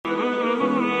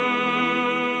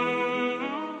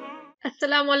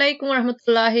Assalamu alaikum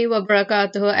warahmatullahi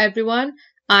wabarakatuh, everyone.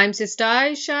 I'm Sister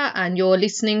Aisha, and you're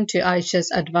listening to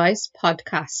Aisha's Advice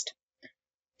podcast.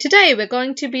 Today, we're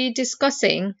going to be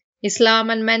discussing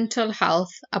Islam and mental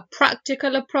health, a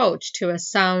practical approach to a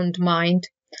sound mind.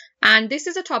 And this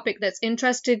is a topic that's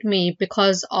interested me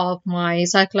because of my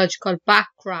psychological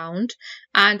background,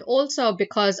 and also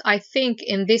because I think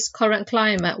in this current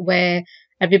climate where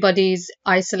everybody's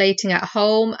isolating at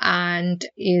home and,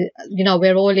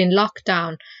 we're all in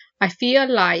lockdown, I feel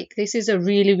like this is a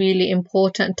really, really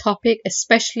important topic,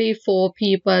 especially for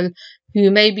people who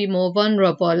may be more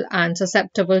vulnerable and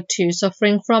susceptible to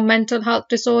suffering from mental health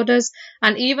disorders.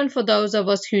 And even for those of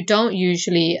us who don't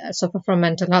usually suffer from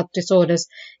mental health disorders,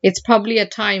 it's probably a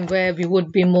time where we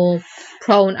would be more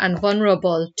prone and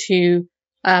vulnerable to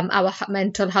our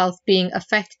mental health being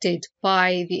affected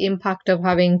by the impact of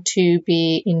having to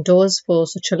be indoors for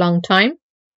such a long time.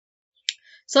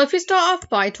 So if we start off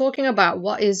by talking about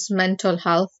what is mental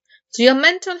health. So your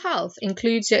mental health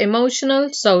includes your emotional,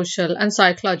 social and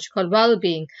psychological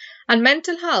well-being, and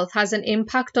mental health has an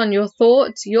impact on your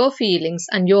thoughts, your feelings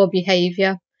and your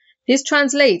behaviour. This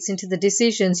translates into the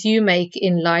decisions you make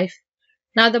in life.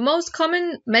 Now, the most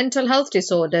common mental health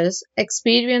disorders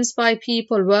experienced by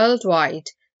people worldwide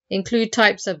include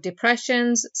types of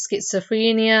depressions,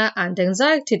 schizophrenia and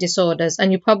anxiety disorders,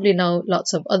 and you probably know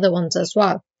lots of other ones as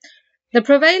well. The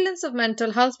prevalence of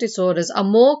mental health disorders are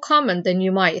more common than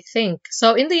you might think.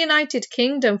 So in the United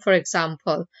Kingdom, for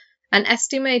example, an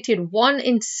estimated 1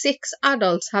 in 6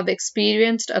 adults have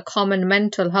experienced a common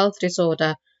mental health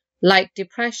disorder like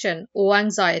depression or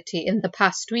anxiety in the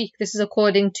past week. This is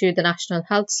according to the National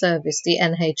Health Service, the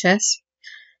NHS.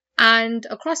 And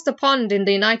across the pond in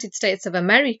the United States of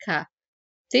America,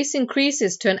 this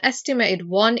increases to an estimated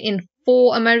 1 in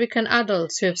 4 American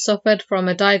adults who have suffered from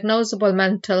a diagnosable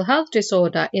mental health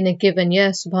disorder in a given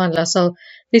year, subhanAllah. So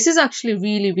this is actually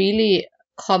really, really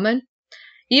common.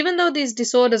 Even though these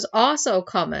disorders are so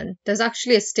common, there's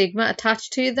actually a stigma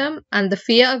attached to them, and the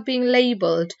fear of being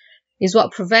labelled is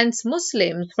what prevents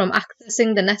Muslims from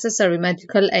accessing the necessary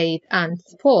medical aid and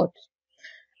support.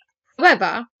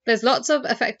 However, there's lots of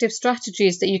effective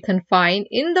strategies that you can find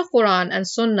in the Quran and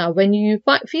Sunnah when you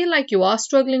feel like you are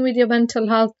struggling with your mental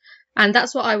health, and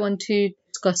that's what I want to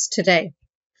discuss today.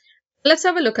 Let's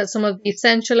have a look at some of the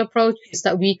essential approaches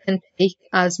that we can take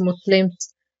as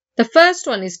Muslims. The first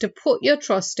one is to put your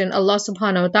trust in Allah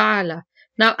subhanahu wa ta'ala.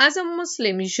 Now, as a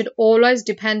Muslim, you should always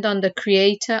depend on the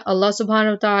Creator, Allah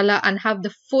subhanahu wa ta'ala, and have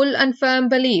the full and firm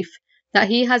belief that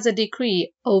He has a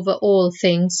decree over all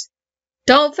things.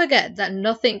 Don't forget that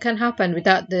nothing can happen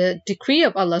without the decree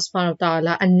of Allah subhanahu wa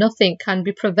ta'ala, and nothing can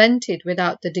be prevented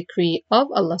without the decree of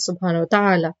Allah subhanahu wa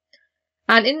ta'ala.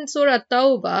 And in Surah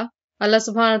Tawbah, Allah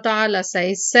subhanahu wa ta'ala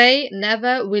says, "Say,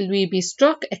 never will we be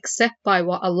struck except by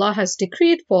what Allah has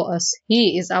decreed for us.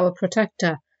 He is our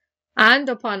protector. And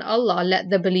upon Allah let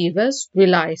the believers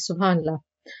rely," subhanAllah.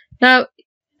 Now, it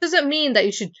doesn't mean that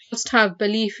you should just have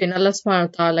belief in Allah subhanahu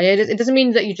wa ta'ala. It doesn't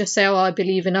mean that you just say, "Oh, I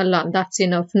believe in Allah," and that's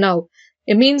enough. No.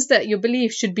 It means that your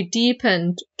belief should be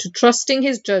deepened to trusting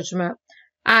His judgment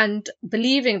and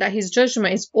believing that His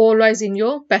judgment is always in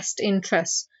your best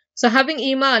interest. So having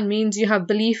Iman means you have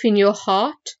belief in your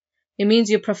heart. It means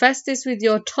you profess this with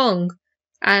your tongue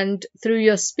and through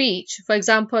your speech. For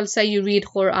example, say you read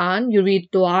Quran, you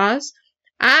read du'as,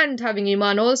 and having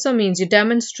Iman also means you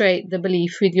demonstrate the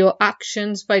belief with your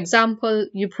actions. For example,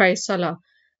 you pray Salah.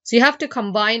 So you have to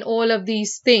combine all of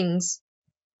these things,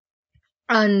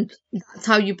 and that's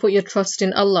how you put your trust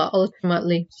in Allah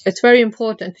ultimately. It's very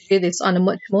important to do this on a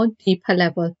much more deeper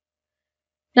level.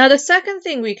 Now, the second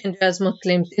thing we can do as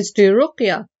Muslims is do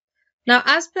ruqyah. Now,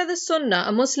 as per the Sunnah,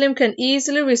 a Muslim can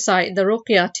easily recite the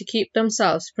ruqyah to keep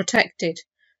themselves protected.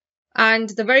 And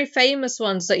the very famous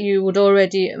ones that you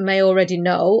may already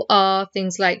know are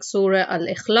things like Surah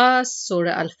Al-Ikhlas,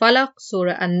 Surah Al-Falaq,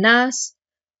 Surah An-Nas,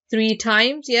 3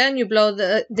 times, and you blow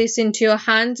this into your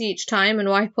hands each time and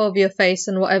wipe over your face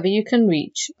and whatever you can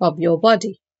reach of your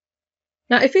body.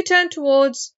 Now, if you turn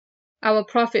towards our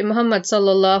Prophet Muhammad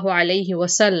sallallahu alaihi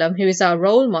wasallam, who is our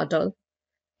role model,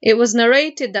 it was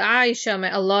narrated that Aisha,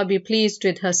 may Allah be pleased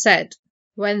with her, said,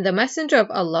 when the Messenger of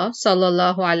Allah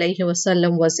sallallahu alaihi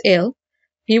wasallam was ill,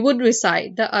 he would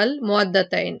recite the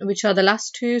Al-Mu'addatain, which are the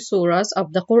last 2 surahs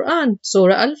of the Quran,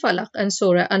 Surah Al-Falaq and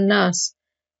Surah An-Nas,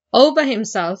 over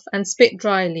himself and spit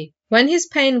dryly. When his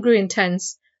pain grew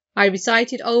intense, I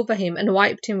recited over him and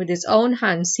wiped him with his own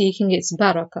hand, seeking its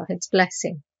barakah, its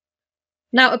blessing.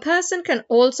 Now, a person can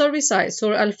also recite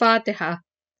Surah Al-Fatiha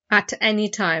at any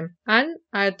time, and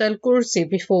Ayat al-Kursi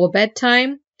before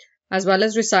bedtime, as well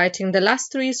as reciting the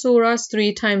last 3 surahs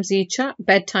 3 times each at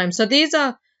bedtime. So these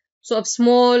are sort of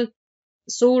small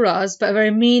surahs, but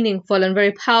very meaningful and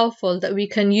very powerful, that we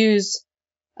can use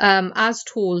as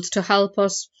tools to help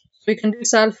us. We can do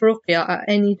self-ruqya at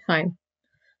any time.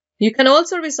 You can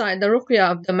also recite the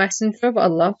ruqya of the Messenger of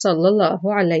Allah sallallahu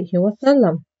alayhi wa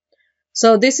sallam.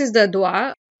 So this is the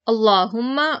dua.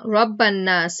 Allahumma rabban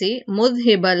nasi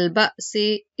mudhibal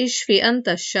ba'si ishfi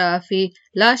anta shafi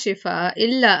la shifa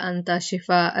illa anta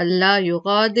shifa la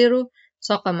yughadiru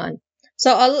saqaman.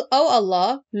 So, O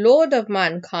Allah, Lord of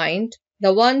mankind,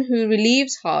 the one who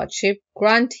relieves hardship,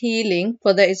 grant healing,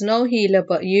 for there is no healer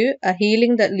but you, a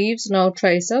healing that leaves no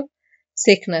trace of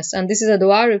sickness. And this is a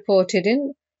dua reported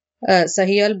in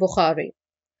Sahih al-Bukhari.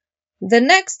 The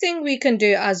next thing we can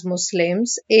do as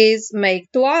Muslims is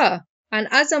make dua. And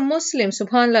as a Muslim,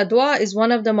 subhanAllah, dua is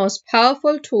one of the most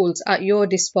powerful tools at your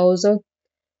disposal.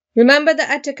 Remember the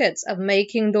etiquettes of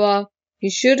making dua. You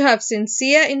should have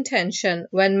sincere intention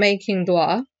when making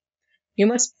dua. You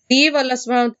must believe Allah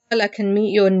subhanahu wa ta'ala can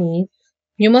meet your needs.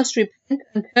 You must repent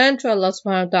and turn to Allah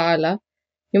subhanahu wa ta'ala.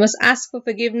 You must ask for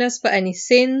forgiveness for any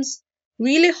sins.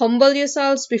 Really humble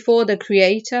yourselves before the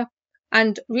Creator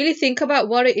and really think about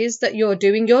what it is that you're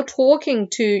doing. You're talking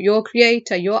to your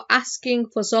Creator. You're asking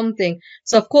for something.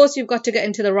 So of course you've got to get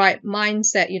into the right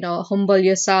mindset, humble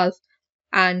yourself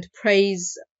and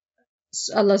praise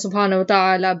Allah subhanahu wa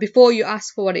ta'ala before you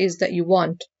ask for what it is that you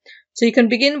want. So you can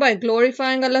begin by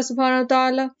glorifying Allah subhanahu wa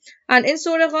ta'ala. And in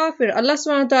Surah Ghafir, Allah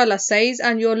subhanahu wa ta'ala says,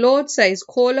 and your Lord says,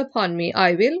 call upon me,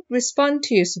 I will respond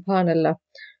to you, subhanallah.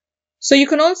 So you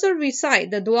can also recite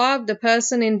the dua of the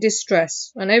person in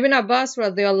distress. And Ibn Abbas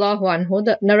radiallahu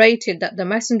anhu narrated that the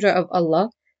Messenger of Allah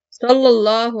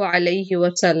sallallahu alayhi wa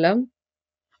sallam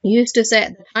used to say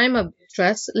at the time of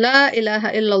distress, La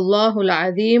ilaha illallah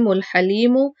al-azim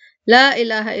al-halim, La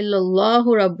ilaha illallah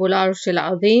rabbul arshil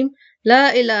azim, La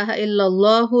ilaha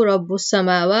illallah rabbus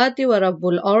samawati wa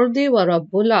rabbul ardi wa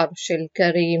rabbul arshil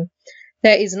kareem.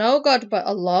 There is no God but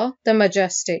Allah, the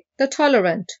Majestic, the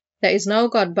Tolerant. There is no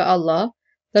God but Allah,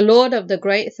 the Lord of the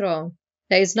Great Throne.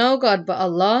 There is no God but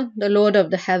Allah, the Lord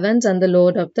of the heavens and the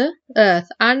Lord of the earth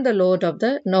and the Lord of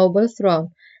the Noble Throne.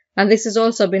 And this has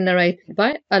also been narrated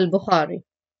by Al-Bukhari.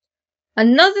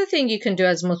 Another thing you can do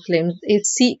as Muslims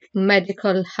is seek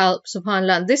medical help,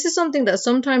 subhanAllah. This is something that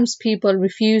sometimes people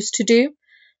refuse to do.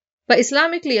 But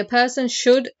Islamically, a person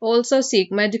should also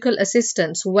seek medical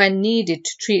assistance when needed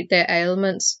to treat their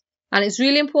ailments. And it's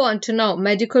really important to note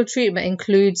medical treatment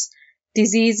includes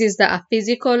diseases that are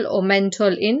physical or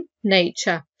mental in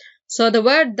nature. So the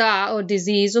word da or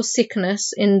disease or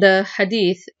sickness in the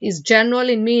hadith is general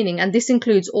in meaning, and this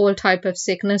includes all type of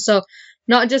sickness. So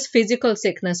not just physical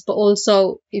sickness, but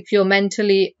also if you're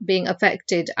mentally being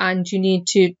affected and you need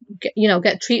to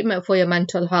get treatment for your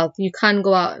mental health, you can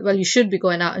go out, you should be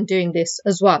going out and doing this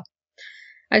as well.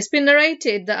 It's been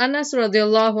narrated that Anas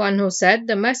radiallahu anhu said,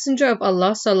 the Messenger of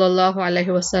Allah sallallahu alaihi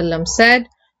wasallam said,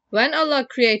 when Allah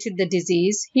created the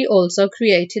disease, He also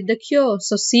created the cure.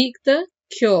 So seek the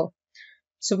cure.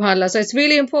 SubhanAllah. So it's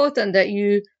really important that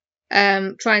you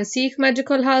try and seek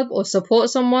medical help or support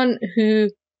someone who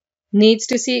needs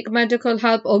to seek medical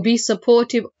help, or be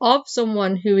supportive of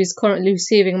someone who is currently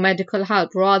receiving medical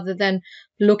help, rather than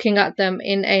looking at them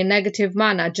in a negative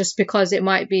manner just because it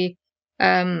might be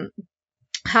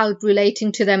help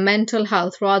relating to their mental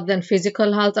health rather than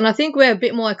physical health. And I think we're a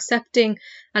bit more accepting,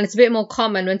 and it's a bit more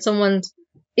common when someone's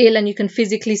ill and you can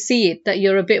physically see it, that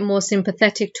you're a bit more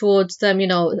sympathetic towards them,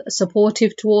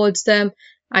 supportive towards them,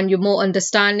 and you're more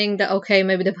understanding that, okay,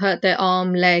 maybe they've hurt their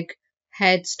arm, leg,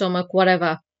 head, stomach,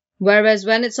 whatever. Whereas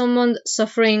when it's someone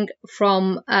suffering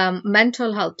from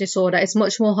mental health disorder, it's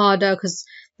much more harder because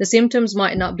the symptoms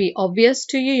might not be obvious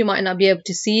to you. You might not be able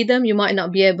to see them. You might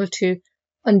not be able to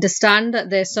understand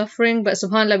that they're suffering. But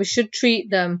subhanAllah, we should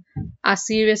treat them as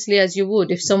seriously as you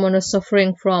would if someone is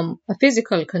suffering from a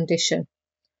physical condition.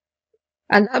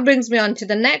 And that brings me on to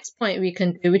the next point we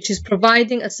can do, which is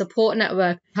providing a support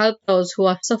network to help those who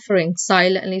are suffering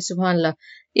silently, subhanAllah.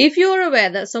 If you're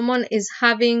aware that someone is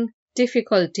having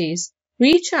difficulties,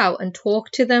 reach out and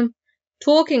talk to them.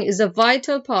 Talking is a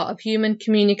vital part of human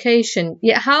communication.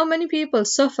 Yet how many people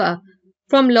suffer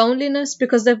from loneliness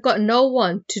because they've got no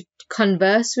one to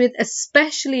converse with,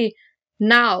 especially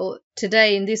now,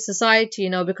 today in this society,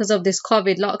 because of this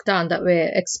COVID lockdown that we're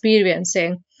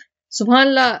experiencing.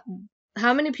 SubhanAllah,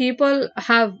 how many people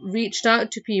have reached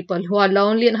out to people who are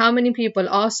lonely, and how many people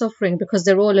are suffering because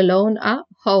they're all alone at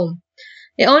home?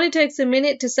 It only takes a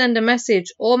minute to send a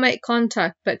message or make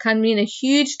contact, but can mean a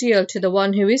huge deal to the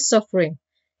one who is suffering.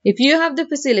 If you have the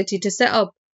facility to set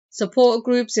up support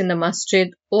groups in the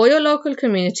masjid, or your local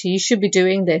community, you should be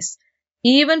doing this.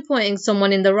 Even pointing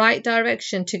someone in the right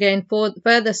direction to gain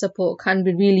further support can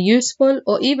be really useful,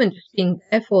 or even just being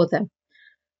there for them.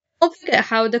 Don't forget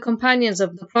how the companions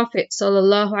of the Prophet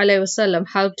ﷺ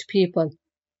helped people.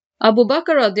 Abu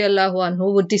Bakr radiallahu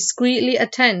anhu would discreetly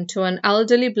attend to an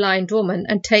elderly blind woman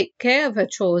and take care of her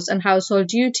chores and household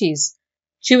duties.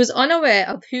 She was unaware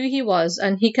of who he was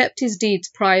and he kept his deeds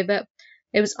private.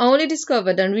 It was only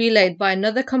discovered and relayed by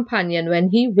another companion when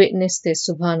he witnessed this,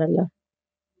 subhanallah.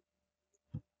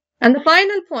 And the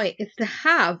final point is to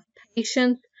have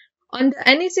patience. Under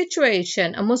any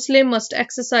situation, a Muslim must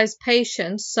exercise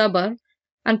patience, sabr,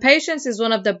 and patience is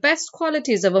one of the best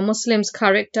qualities of a Muslim's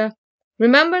character.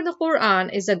 Remember, the Quran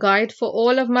is a guide for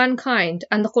all of mankind,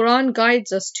 and the Quran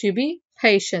guides us to be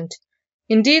patient.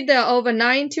 Indeed, there are over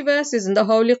 90 verses in the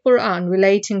Holy Quran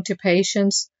relating to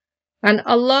patience, and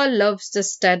Allah loves the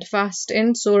steadfast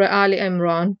in Surah Ali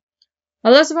Imran.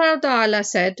 Allah subhanahu wa ta'ala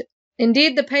said,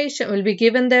 "Indeed, the patient will be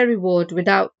given their reward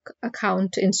without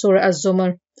account" in Surah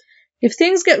Az-Zumar. If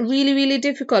things get really, really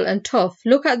difficult and tough,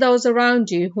 look at those around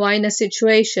you who are in a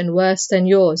situation worse than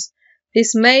yours.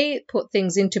 This may put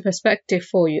things into perspective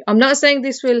for you. I'm not saying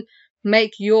this will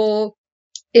make your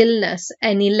illness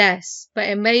any less, but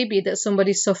it may be that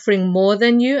somebody's suffering more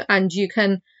than you and you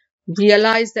can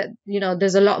realize that,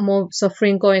 there's a lot more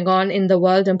suffering going on in the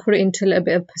world and put it into a little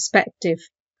bit of perspective.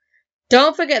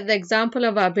 Don't forget the example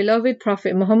of our beloved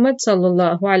Prophet Muhammad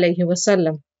sallallahu alaihi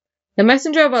wasallam. The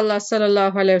Messenger of Allah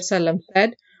sallallahu alaihi wasallam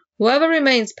said, "Whoever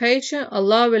remains patient,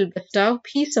 Allah will bestow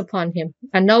peace upon him,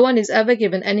 and no one is ever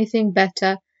given anything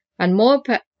better and more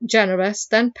generous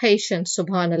than patience,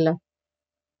 subhanallah."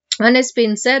 And it's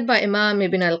been said by Imam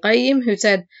Ibn al-Qayyim, who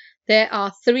said, there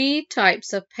are 3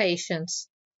 types of patience.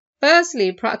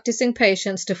 Firstly, practicing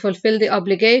patience to fulfill the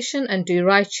obligation and do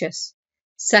righteous.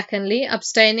 Secondly,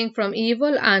 abstaining from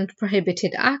evil and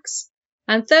prohibited acts.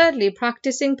 And thirdly,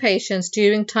 practicing patience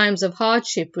during times of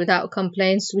hardship without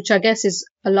complaints, which I guess is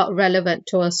a lot relevant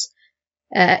to us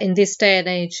in this day and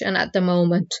age and at the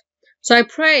moment. So I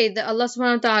pray that Allah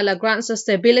subhanahu wa ta'ala grants us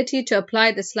the ability to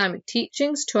apply the Islamic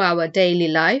teachings to our daily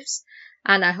lives.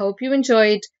 And I hope you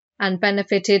enjoyed and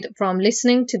benefited from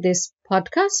listening to this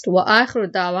podcast. Wa akhiru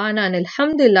da'wana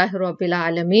alhamdulillahi rabbil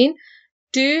alameen.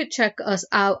 Do check us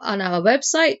out on our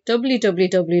website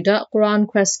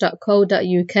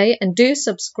www.quranquest.co.uk and do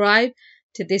subscribe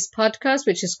to this podcast,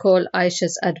 which is called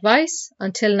Aisha's Advice.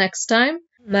 Until next time,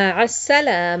 ma'as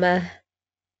salama.